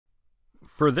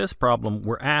For this problem,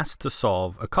 we're asked to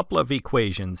solve a couple of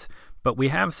equations, but we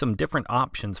have some different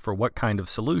options for what kind of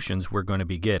solutions we're going to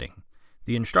be getting.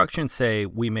 The instructions say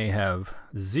we may have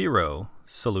 0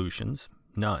 solutions,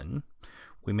 none.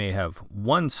 We may have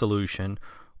 1 solution,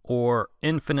 or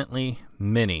infinitely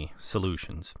many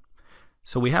solutions.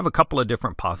 So we have a couple of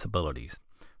different possibilities.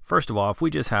 First of all, if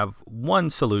we just have 1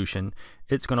 solution,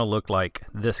 it's going to look like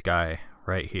this guy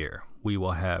right here. We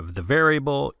will have the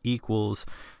variable equals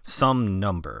some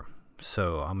number.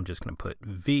 So I'm just going to put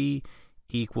v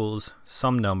equals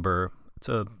some number. It's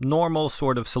a normal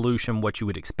sort of solution, what you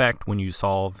would expect when you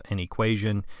solve an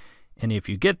equation. And if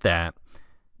you get that,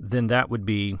 then that would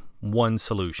be 1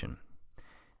 solution.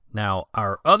 Now,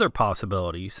 our other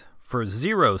possibilities for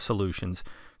 0 solutions,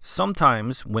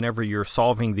 sometimes whenever you're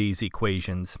solving these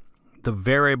equations, the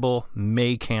variable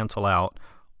may cancel out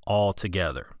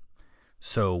altogether.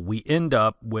 So we end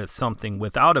up with something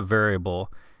without a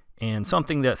variable and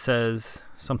something that says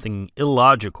something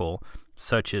illogical,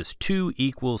 such as 2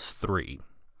 equals 3.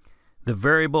 The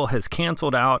variable has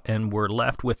canceled out and we're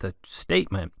left with a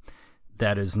statement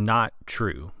that is not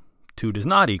true. 2 does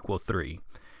not equal 3.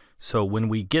 So when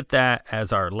we get that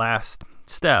as our last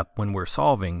step when we're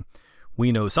solving,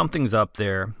 we know something's up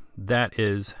there. That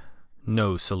is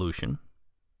no solution.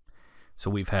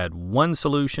 So we've had 1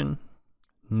 solution,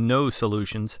 no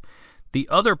solutions. The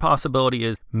other possibility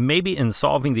is maybe in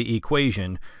solving the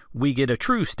equation, we get a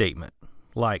true statement,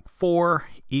 like 4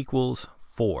 equals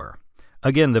 4.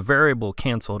 Again, the variable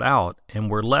canceled out, and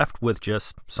we're left with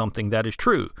just something that is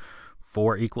true.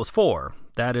 4 equals 4.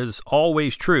 That is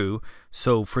always true.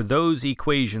 So for those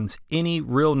equations, any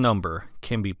real number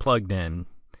can be plugged in,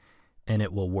 and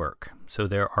it will work. So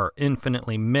there are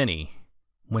infinitely many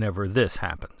whenever this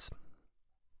happens.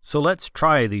 So let's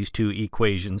try these 2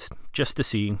 equations just to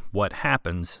see what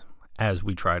happens as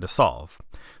we try to solve.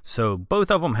 So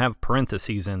both of them have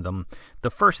parentheses in them.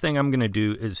 The first thing I'm going to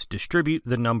do is distribute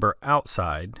the number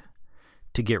outside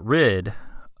to get rid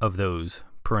of those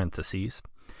parentheses.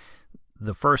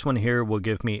 The first one here will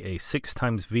give me a 6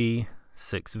 times v,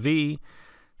 6v,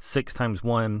 6 times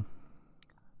 1,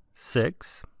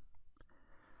 6,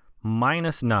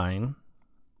 minus 9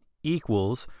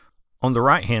 equals, on the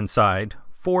right-hand side,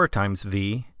 4 times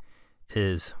v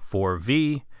is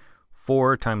 4v,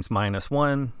 4 times minus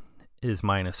 1 is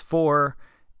minus 4,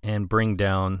 and bring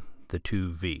down the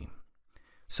 2v.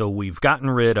 So we've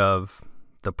gotten rid of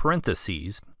the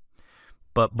parentheses,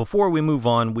 but before we move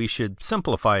on, we should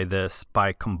simplify this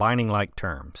by combining like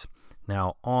terms.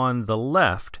 Now on the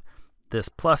left, this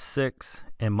plus 6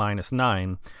 and minus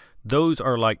 9, those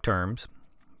are like terms,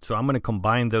 so I'm going to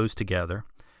combine those together.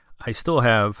 I still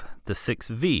have the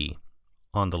 6v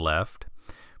on the left,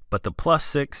 but the plus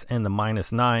 6 and the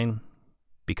minus 9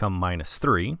 become minus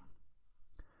 3.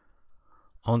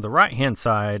 On the right hand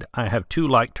side, I have 2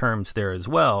 like terms there as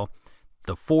well,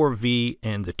 the 4v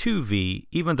and the 2v.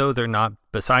 Even though they're not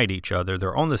beside each other,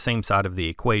 they're on the same side of the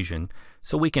equation,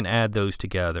 so we can add those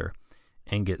together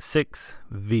and get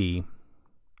 6v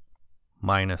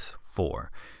minus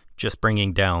 4, just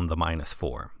bringing down the minus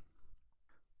 4.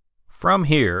 From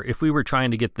here, if we were trying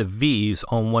to get the v's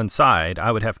on one side,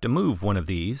 I would have to move one of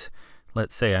these.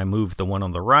 Let's say I move the one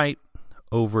on the right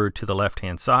over to the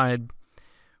left-hand side,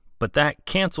 but that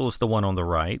cancels the one on the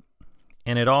right,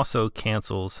 and it also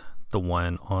cancels the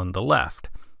one on the left.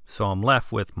 So I'm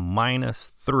left with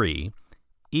minus 3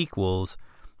 equals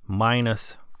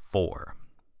minus 4.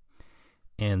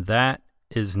 And that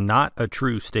is not a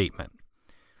true statement.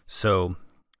 So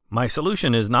my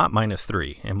solution is not minus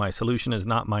 3, and my solution is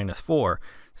not minus 4,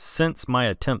 since my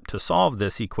attempt to solve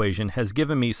this equation has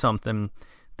given me something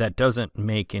that doesn't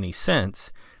make any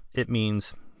sense. It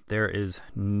means there is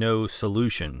no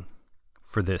solution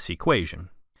for this equation.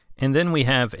 And then we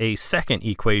have a second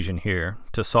equation here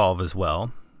to solve as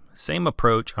well. Same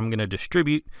approach. I'm going to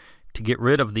distribute to get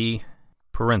rid of the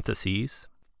parentheses.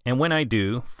 And when I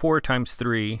do, 4 times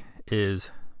 3 is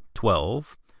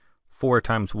 12. 4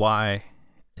 times y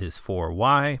is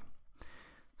 4y.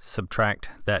 Subtract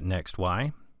that next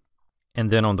y.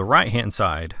 And then on the right hand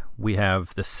side, we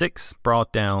have the 6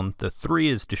 brought down, the 3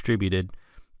 is distributed.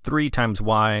 3 times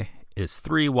y is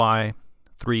 3y.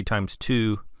 3 times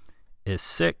 2 is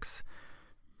 6.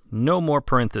 No more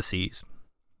parentheses.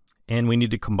 And we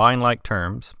need to combine like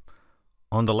terms.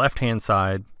 On the left hand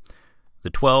side,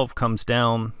 the 12 comes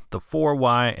down, the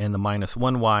 4y and the minus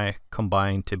 1y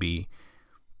combine to be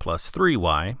plus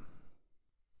 3y.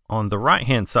 On the right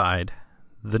hand side,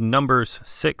 the numbers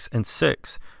 6 and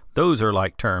 6, those are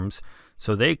like terms,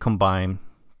 so they combine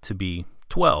to be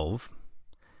 12.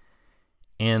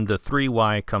 And the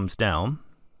 3y comes down.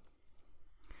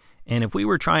 And if we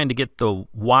were trying to get the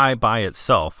y by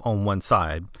itself on one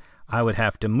side, I would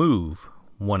have to move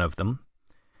one of them.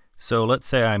 So let's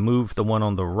say I move the one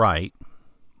on the right,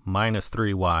 minus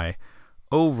 3y,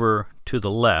 over to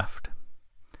the left.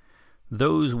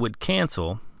 Those would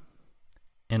cancel,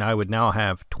 and I would now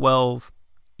have 12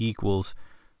 equals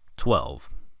 12.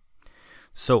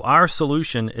 So our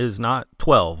solution is not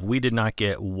 12. We did not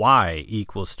get y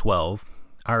equals 12.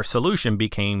 Our solution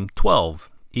became 12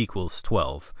 equals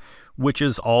 12, which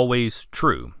is always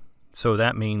true. So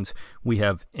that means we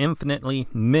have infinitely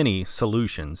many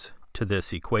solutions to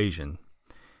this equation,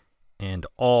 and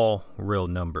all real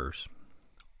numbers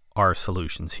are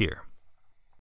solutions here.